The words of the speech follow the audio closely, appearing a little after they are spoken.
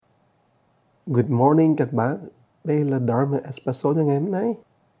Good morning các bạn, đây là Dharma Espresso cho ngày hôm nay.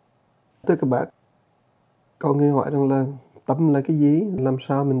 Thưa các bạn, có người hỏi rằng là tâm là cái gì, làm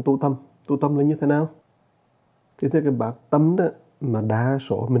sao mình tu tâm là như thế nào? Thì thưa các bạn, tâm đó mà đa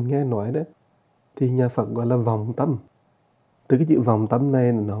số mình nghe nói đó thì nhà Phật gọi là vọng tâm. Từ cái chữ vọng tâm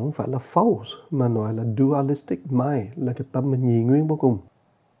này nó không phải là false mà nói là dualistic mind, là cái tâm mình nhị nguyên vô cùng.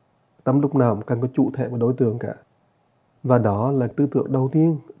 Tâm lúc nào cũng cần có chủ thể và đối tượng cả. Và đó là tư tưởng đầu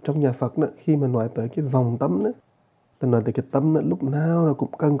tiên trong nhà Phật đó, khi mà nói tới cái vọng tâm đó, là nói tới cái tâm đó, lúc nào nó cũng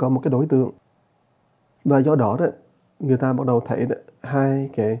cần có một cái đối tượng. Và do đó đó, người ta bắt đầu thấy đó, hai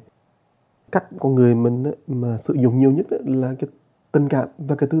cái cách con người mình đó, mà sử dụng nhiều nhất đó, là cái tình cảm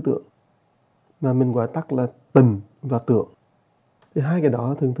và cái tư tưởng, mà mình gọi tắt là tình và tưởng. Thì hai cái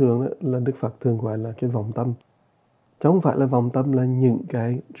đó thường thường đó, là Đức Phật thường gọi là cái vọng tâm. Chứ không phải là vọng tâm là những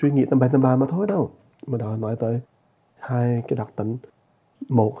cái suy nghĩ tầm bậy tầm bạ mà thôi đâu. Mà đó nói tới hai cái đặc tính.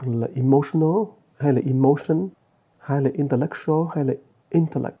 Một là emotional hay là emotion, hai là intellectual hay là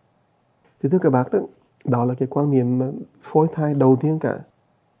intellect. Thì thưa các bác đó, đó là cái quan niệm phôi thai đầu tiên cả.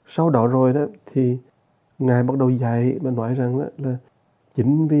 Sau đó rồi đó thì Ngài bắt đầu dạy và nói rằng đó là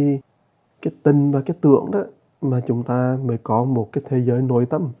chính vì cái tình và cái tưởng đó mà chúng ta mới có một cái thế giới nội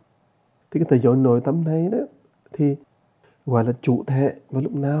tâm. Thì cái thế giới nội tâm này đó thì gọi là chủ thể, và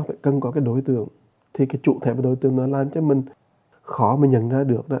lúc nào phải cần có cái đối tượng. Thì cái chủ thể và đối tượng nó làm cho mình khó mà nhận ra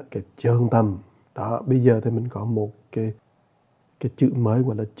được đó cái chân tâm. Đó, bây giờ thì mình có một cái chữ mới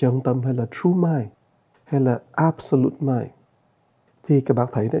gọi là chân tâm hay là true mind hay là absolute mind. Thì các bạn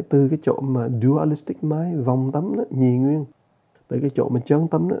thấy đấy, từ cái chỗ mà dualistic mind, vọng tâm đó, nhị nguyên, tới cái chỗ mà chân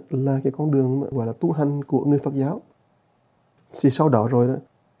tâm đó là cái con đường mà gọi là tu hành của người Phật giáo. Thì sau đó rồi đó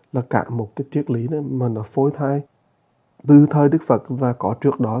là cả một cái triết lý đó mà nó phôi thai từ thời Đức Phật và có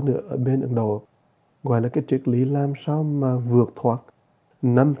trước đó nữa ở bên Ấn Độ, gọi là cái triết lý làm sao mà vượt thoát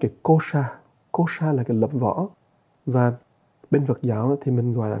 5 cái kosha. Kosha là cái lập võ, và bên Phật giáo thì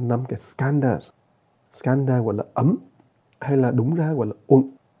mình gọi là 5 cái skandha. Skandha gọi là ấm, hay là đúng ra gọi là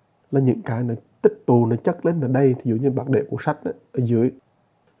uẩn, là những cái nó tích tụ, nó chất lên ở đây. Ví dụ như bạn để cuốn sách đó, ở dưới,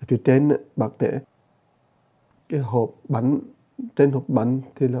 ở phía trên đó, bạn để cái hộp bánh, trên hộp bánh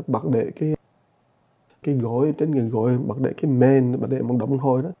thì là bạn để cái gối, trên cái gối bạn để cái men, bạn để một đống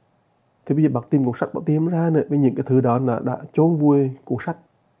hồi đó. Thì bây giờ bạn tìm cuốn sách, bạn tìm ra nữa với những cái thứ đó là đã chôn vùi cuốn sách.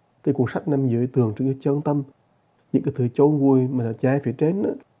 Cái cuốn sách nằm dưới tượng trưng cái chân tâm. Những cái thứ chôn vùi mà nó che phía trên đó,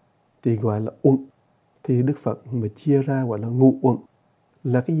 thì gọi là uẩn. Thì Đức Phật mới chia ra gọi là ngũ uẩn.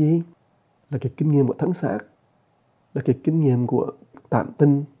 Là cái gì? Là cái kinh nghiệm của thân xác, là cái kinh nghiệm của tản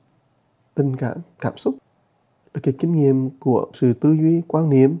tình, tình cảm, cảm xúc, là cái kinh nghiệm của sự tư duy, quan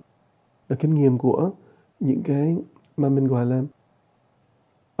niệm, là kinh nghiệm của những cái mà mình gọi là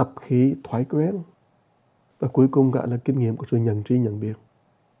tập khí, thói quen, và cuối cùng cả là kinh nghiệm của sự nhận tri, nhận biết.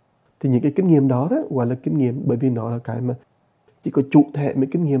 Thì những cái kinh nghiệm đó đó gọi là kinh nghiệm, bởi vì nó là cái mà chỉ có chủ thể mới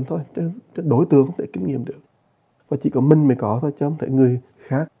kinh nghiệm thôi, chứ đối tượng không thể kinh nghiệm được. Và chỉ có mình mới có thôi, chứ không thể người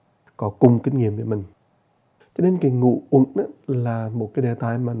khác có cùng kinh nghiệm với mình. Cho nên cái ngũ uẩn là một cái đề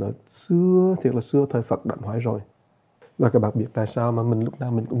tài mà nó xưa, thiệt là xưa thời Phật đã nói rồi. Và các bạn biết tại sao mà mình lúc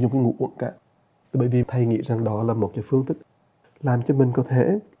nào mình cũng dùng cái ngũ uẩn cả. Bởi vì thầy nghĩ rằng đó là một cái phương thức làm cho mình có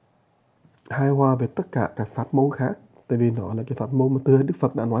thể hài hòa về tất cả các pháp môn khác. Tại vì nó là cái pháp môn mà từ Đức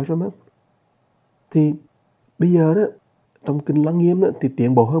Phật đã nói rồi mà. Thì bây giờ đó, trong Kinh Lăng Nghiêm đó, thì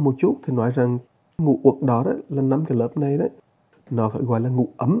tiến bộ hơn một chút, thì nói rằng ngũ uẩn đó, đó là 5 cái lớp này đấy, nó phải gọi là ngũ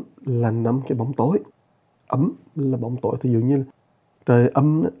ấm, là 5 cái bóng tối. Ấm là bóng tối, ví dụ như trời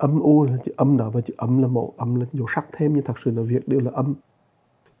âm, âm u là chữ âm đó, và chữ âm là một, âm là dấu sắc thêm, nhưng thật sự là việc đều là âm.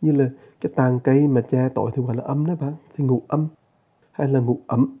 Như là cái tàn cây mà che tối thì gọi là âm đó bạn, thì ngũ âm. Hay là ngũ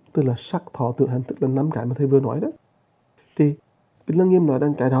ấm, tức là sắc, thọ, tưởng, hành, tức là 5 cái mà thầy vừa nói đó. Thì Kinh Lăng Nghiêm nói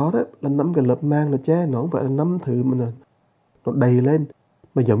rằng cái đó đó là 5 cái lớp màng nó che, nó không phải là 5 thứ mà nó đầy lên,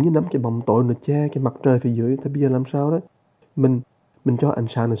 mà giống như 5 cái bóng tối nó che cái mặt trời phía dưới. Thì bây giờ làm sao đó mình cho ánh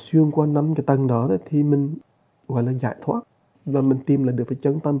sáng nó xuyên qua 5 cái tầng đó, đó thì mình gọi là giải thoát, và mình tìm lại được cái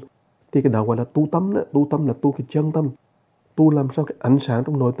chân tâm. Thì cái đó gọi là tu tâm đó. Tu tâm là tu cái chân tâm, tu làm sao cái ánh sáng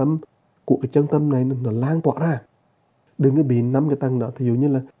trong nội tâm của cái chân tâm này nó lan tỏa ra. Đừng có bị 5 cái tầng đó. Ví dụ như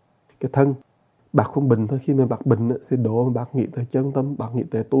là cái thân bác không bệnh thôi, khi mà bác bệnh thì đổ mà bác nghĩ tới chân tâm, bác nghĩ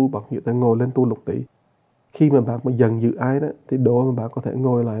tới tu, bác nghĩ tới ngồi lên tu lục tỷ. Khi mà bác mà giận dữ ai đó thì đổ mà bác có thể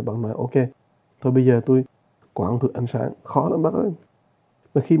ngồi lại, bác nói ok, thôi bây giờ tôi quán thử ánh sáng. Khó lắm bác ơi.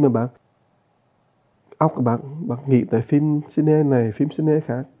 Mà khi mà óc của bác nghĩ tới phim cine này, phim cine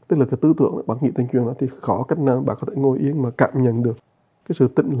khác, tức là cái tư tưởng bác nghĩ tới chuyện đó, thì khó cách nào bác có thể ngồi yên mà cảm nhận được cái sự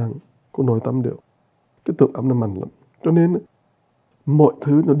tĩnh lặng của nội tâm được. Cái tưởng âm nó mạnh lắm. Cho nên mọi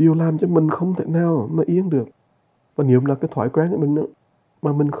thứ nó đều làm cho mình không thể nào mà yên được. Và nếu là cái thói quen của mình nữa,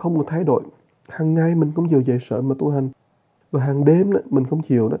 mà mình không có thay đổi, Hàng ngày mình không chịu dậy sớm mà tu hành. Và hàng đêm đó, mình không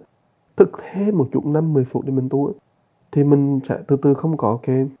chịu đó, thức thêm một chút 5-10 phút để mình tu á, thì mình sẽ từ từ không có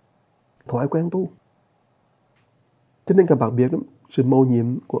cái thói quen tu. Cho nên các bạn biết đó, sự mầu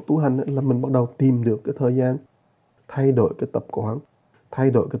nhiệm của tu hành là mình bắt đầu tìm được cái thời gian thay đổi cái tập quán,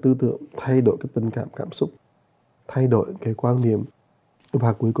 thay đổi cái tư tưởng, thay đổi cái tình cảm cảm xúc, thay đổi cái quan niệm,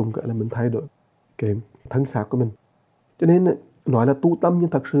 và cuối cùng cả là mình thay đổi cái thân xác của mình. Cho nên nói là tu tâm, nhưng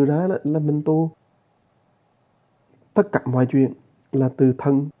thật sự ra là mình tu tất cả mọi chuyện, là từ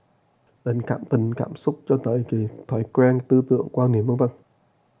thân đến cảm tình, cảm xúc cho tới cái thói quen, tư tưởng, quan niệm vân vân.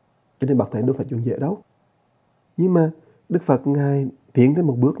 Cho nên bạn thấy đâu phải chuyện dễ đâu. Nhưng mà Đức Phật Ngài tiến thêm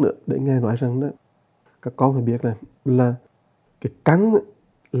một bước nữa để Ngài nói rằng đó, các con phải biết là cái căn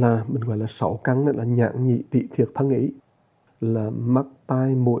là mình gọi là 6 căn, đó là nhãn nhĩ tỷ thiệt thân ý, là mắt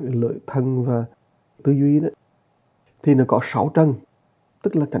tai mũi lưỡi thân và tư duy đó, thì nó có 6 trần,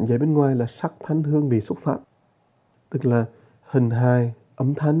 tức là cảnh giới bên ngoài là sắc thanh hương vị xúc pháp, tức là hình hài,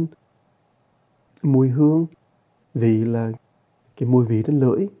 âm thanh, mùi hương, vị là cái mùi vị trên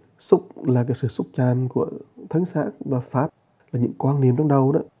lưỡi, xúc là cái sự xúc chạm của thân xác, và pháp là những quan niệm trong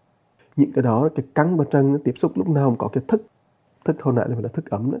đầu đó. Những cái đó, cái căn và trần nó tiếp xúc lúc nào cũng có cái thức hồi nãy là thức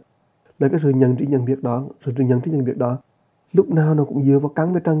ấm đó, là cái sự nhận trí nhận biết đó, lúc nào nó cũng dựa vào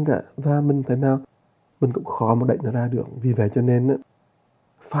căn với trần cả, và mình thế nào mình cũng khó mà đẩy nó ra được. Vì vậy cho nên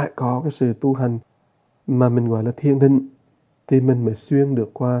phải có cái sự tu hành mà mình gọi là thiền định, thì mình mới xuyên được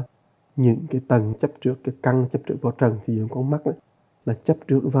qua những cái tầng chấp trước, cái căn chấp trước vào trần. Thì con mắt là chấp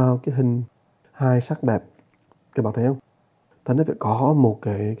trước vào cái hình hài sắc đẹp, các bạn thấy không? Thành nó phải có một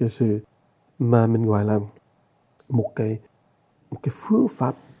cái sự mà mình gọi là một cái phương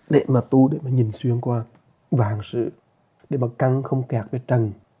pháp để mà tu, để mà nhìn xuyên qua vạn sự, để mà căn không kẹt với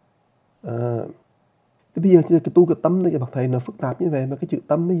trần. Thì bây giờ cái tu cái tâm thì các bạn thấy nó phức tạp như vậy. Mà cái chữ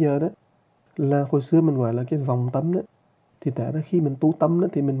tâm bây giờ đó là hồi xưa mình gọi là cái vòng tâm đó. Thì tại ra khi mình tu tâm đó,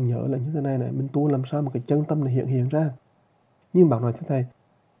 thì mình nhớ là như thế này này, mình tu làm sao mà cái chân tâm này hiện ra. Nhưng bạn nói thế này,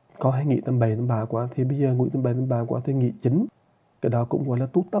 có hay nghĩ tầm bậy tầm bạ quá, thì bây giờ nghĩ tầm bậy tầm bạ quá thì nghĩ chính. Cái đó cũng gọi là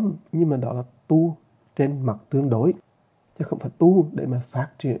tu tâm, nhưng mà đó là tu trên mặt tương đối, chứ không phải tu để mà phát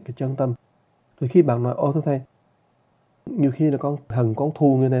triển cái chân tâm. Rồi khi bạn nói, ô thưa thầy, nhiều khi là con hận, con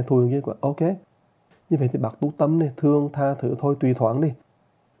thù người này, thù người kia, ok, như vậy thì bác tu tâm này, thương tha thứ thôi, tùy thoảng đi.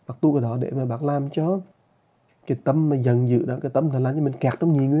 Bác tu cái đó để mà bác làm cho cái tâm mà giận dữ đó, cái tâm thật là như mình kẹt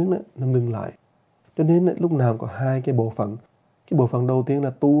trong nhị nguyên đó, nó ngừng lại. Cho nên lúc nào có hai cái bộ phận. Cái bộ phận đầu tiên là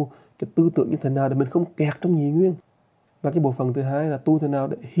tu cái tư tưởng như thế nào để mình không kẹt trong nhị nguyên, và cái bộ phận thứ hai là tu thế nào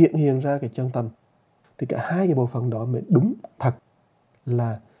để hiện ra cái chân tâm. Thì cả hai cái bộ phận đó mới đúng thật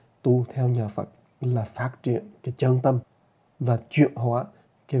là tu theo nhà Phật, là phát triển cái chân tâm và chuyển hóa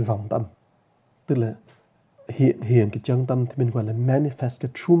cái vọng tâm. Tức là hiện cái chân tâm thì mình gọi là manifest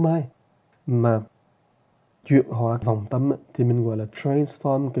cái true mind, mà chuyển hóa vọng tâm thì mình gọi là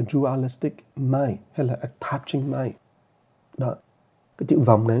transform cái dualistic mind, hay là attaching mind. Đó, cái chữ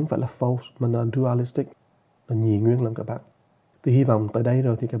vọng này không phải là false mà nó dualistic, nó nhị nguyên lắm các bạn. Thì hy vọng tới đây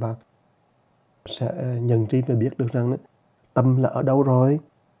rồi thì các bạn sẽ nhận tri và biết được rằng tâm là ở đâu rồi.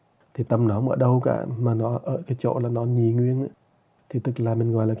 Thì tâm nó không ở đâu cả, mà nó ở cái chỗ là nó nhị nguyên. Thì tức là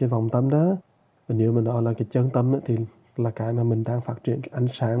mình gọi là cái vọng tâm đó. Và nếu mà nó là cái chân tâm thì là cái mà mình đang phát triển cái ánh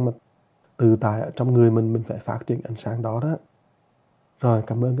sáng mà tự tại ở trong người mình phải phát triển ánh sáng đó đó. Rồi,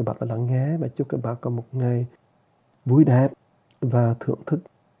 cảm ơn các bạn đã lắng nghe, và chúc các bạn có một ngày vui đẹp và thưởng thức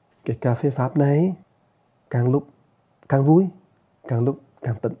cái cà phê Pháp này càng lúc càng vui, càng lúc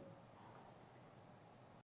càng tĩnh.